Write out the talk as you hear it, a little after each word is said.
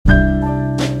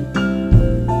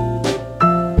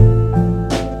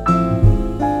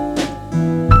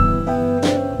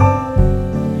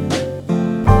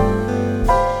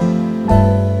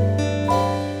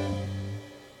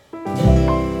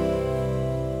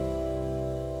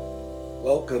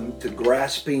Welcome to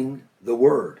Grasping the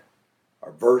Word.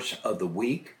 Our verse of the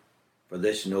week for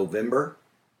this November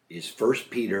is 1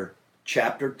 Peter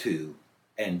chapter 2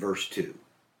 and verse 2.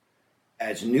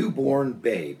 As newborn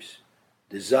babes,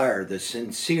 desire the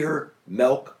sincere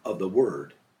milk of the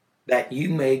Word, that you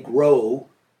may grow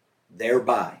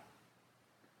thereby.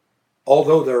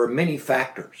 Although there are many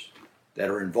factors that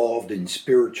are involved in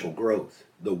spiritual growth,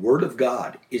 the Word of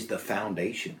God is the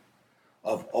foundation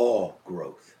of all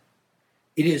growth.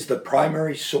 It is the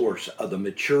primary source of the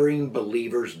maturing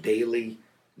believer's daily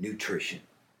nutrition.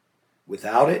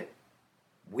 Without it,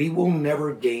 we will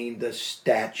never gain the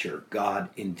stature God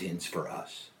intends for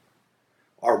us.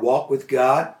 Our walk with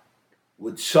God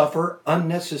would suffer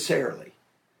unnecessarily,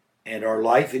 and our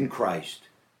life in Christ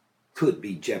could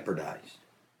be jeopardized.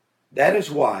 That is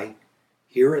why,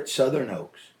 here at Southern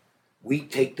Oaks, we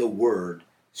take the Word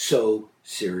so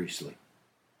seriously.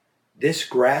 This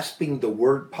Grasping the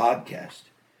Word podcast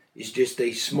is just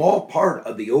a small part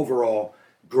of the overall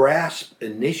GRASP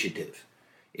initiative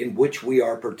in which we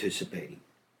are participating.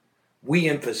 We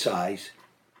emphasize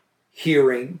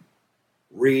hearing,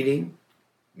 reading,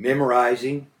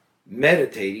 memorizing,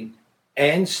 meditating,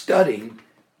 and studying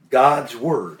God's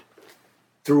Word.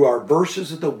 Through our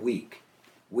verses of the week,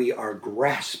 we are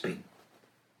grasping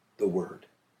the Word.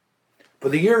 For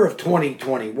the year of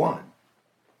 2021,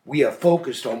 we have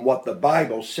focused on what the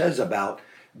Bible says about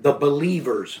the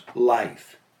believer's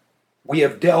life. We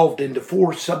have delved into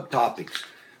 4 subtopics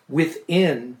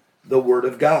within the Word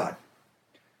of God: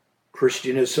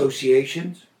 Christian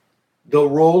associations, the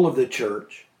role of the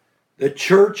church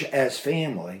as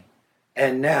family,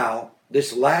 and now,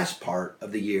 this last part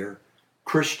of the year,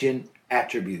 Christian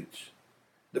attributes.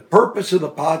 The purpose of the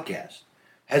podcast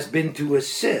has been to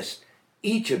assist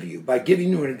each of you by giving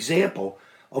you an example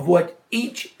of what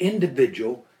each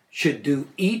individual should do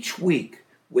each week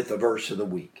with the verse of the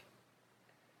week.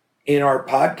 In our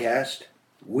podcast,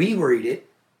 we read it,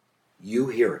 you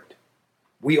hear it.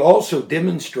 We also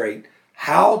demonstrate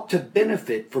how to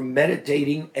benefit from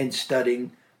meditating and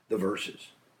studying the verses.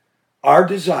 Our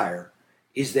desire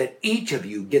is that each of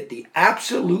you get the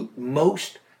absolute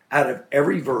most out of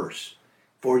every verse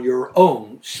for your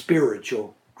own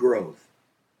spiritual growth.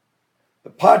 The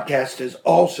podcast has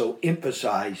also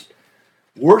emphasized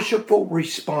worshipful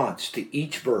response to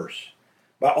each verse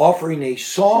by offering a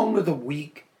song of the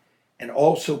week and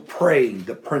also praying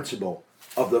the principle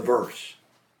of the verse.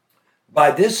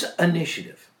 By this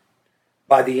initiative,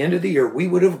 by the end of the year, we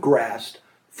would have grasped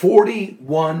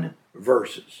 41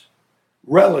 verses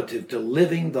relative to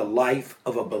living the life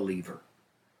of a believer.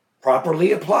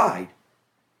 Properly applied,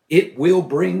 it will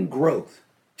bring growth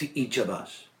to each of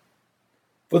us.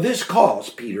 For this cause,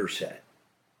 Peter said,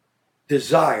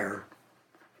 desire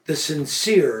the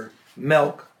sincere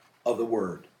milk of the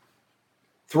Word.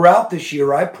 Throughout this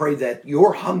year, I pray that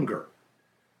your hunger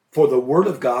for the Word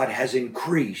of God has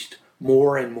increased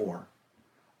more and more,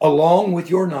 along with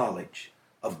your knowledge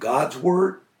of God's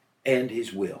Word and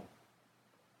His will.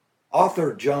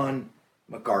 Author John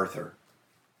MacArthur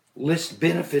lists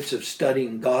benefits of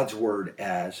studying God's Word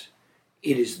as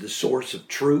it is the source of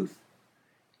truth,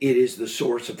 it is the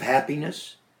source of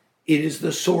happiness, it is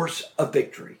the source of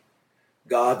victory.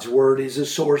 God's Word is a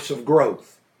source of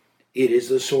growth. It is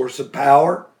the source of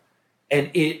power, and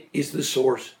it is the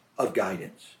source of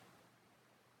guidance.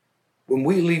 When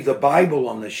we leave the Bible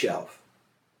on the shelf,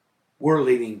 we're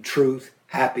leaving truth,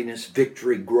 happiness,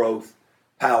 victory, growth,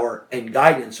 power, and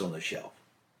guidance on the shelf.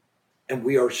 And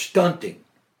we are stunting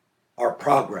our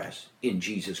progress in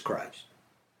Jesus Christ.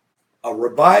 A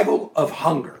revival of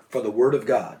hunger for the Word of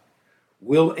God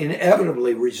will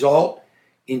inevitably result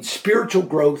in spiritual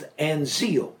growth and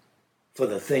zeal for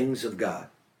the things of God.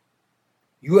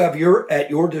 You have at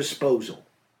your disposal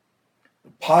the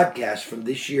podcast from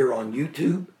this year on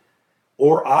YouTube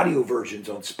or audio versions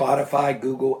on Spotify,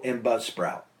 Google, and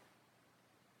Buzzsprout.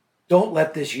 Don't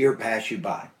let this year pass you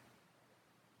by.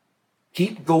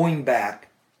 Keep going back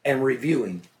and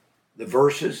reviewing the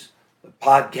verses, the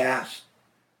podcast,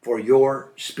 for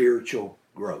your spiritual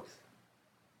growth.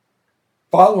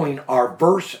 Following our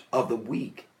verse of the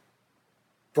week,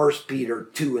 1 Peter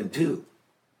 2 and 2,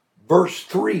 verse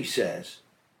 3 says,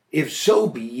 if so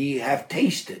be ye have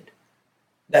tasted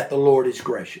that the Lord is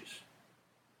gracious.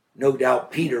 No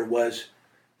doubt Peter was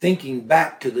thinking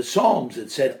back to the Psalms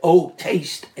that said, oh,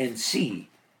 taste and see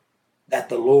that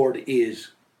the Lord is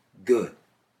good.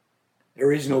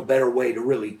 There is no better way to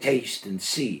really taste and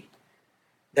see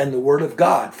than the Word of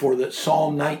God. For that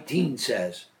Psalm 19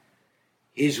 says,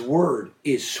 His Word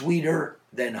is sweeter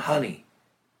than honey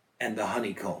and the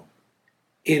honeycomb.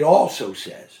 It also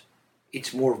says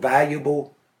it's more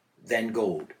valuable than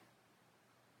gold.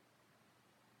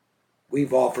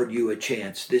 We've offered you a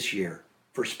chance this year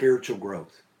for spiritual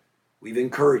growth. We've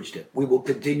encouraged it. We will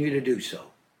continue to do so.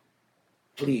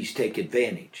 Please take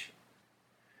advantage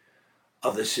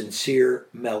of the sincere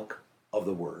milk of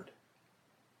the Word.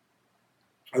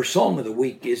 Our song of the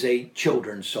week is a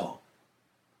children's song.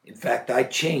 In fact, I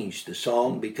changed the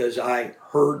song because I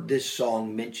heard this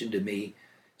song mentioned to me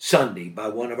Sunday by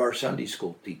one of our Sunday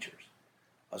school teachers.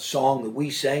 A song that we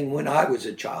sang when I was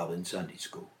a child in Sunday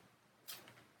school.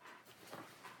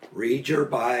 Read your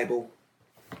Bible,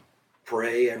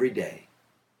 pray every day,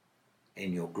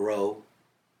 and you'll grow,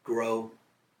 grow,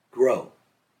 grow.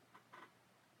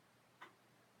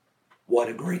 What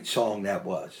a great song that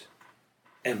was.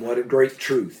 And what a great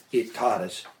truth it taught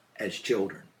us as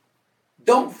children.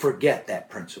 Don't forget that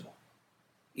principle.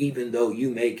 Even though you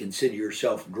may consider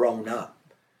yourself grown up,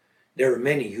 there are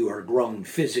many who are grown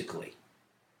physically,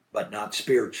 but not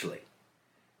spiritually.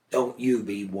 Don't you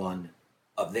be one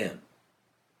of them.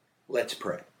 Let's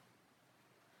pray.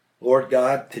 Lord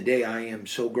God, today I am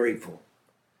so grateful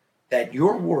that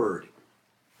your word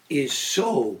is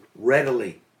so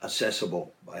readily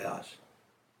accessible by us.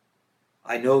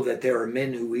 I know that there are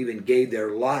men who even gave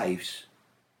their lives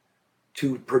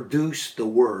to produce the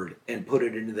word and put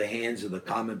it into the hands of the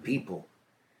common people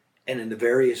and in the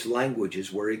various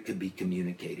languages where it could be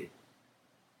communicated.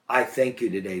 I thank you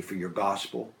today for your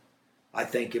gospel. I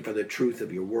thank you for the truth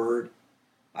of your word.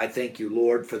 I thank you,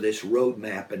 Lord, for this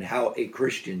roadmap and how a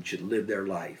Christian should live their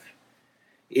life.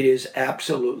 It is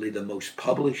absolutely the most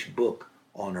published book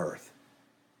on earth.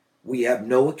 We have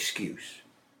no excuse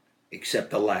except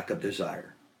the lack of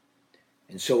desire.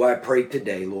 And so I pray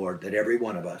today, Lord, that every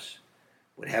one of us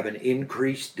would have an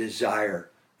increased desire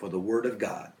for the Word of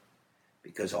God,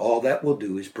 because all that will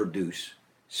do is produce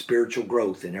spiritual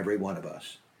growth in every one of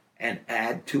us and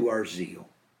add to our zeal.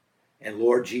 And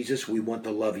Lord Jesus, we want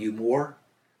to love you more.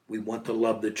 We want to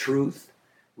love the truth.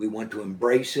 We want to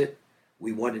embrace it.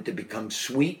 We want it to become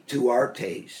sweet to our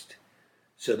taste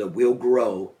so that we'll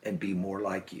grow and be more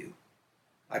like you.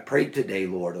 I pray today,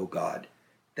 Lord, oh God,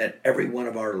 that every one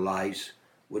of our lives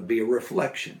would be a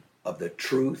reflection of the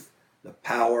truth, the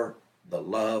power, the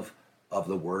love of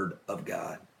the Word of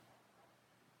God.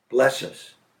 Bless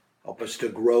us. Help us to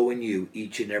grow in you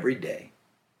each and every day.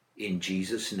 In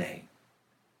Jesus' name,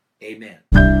 amen.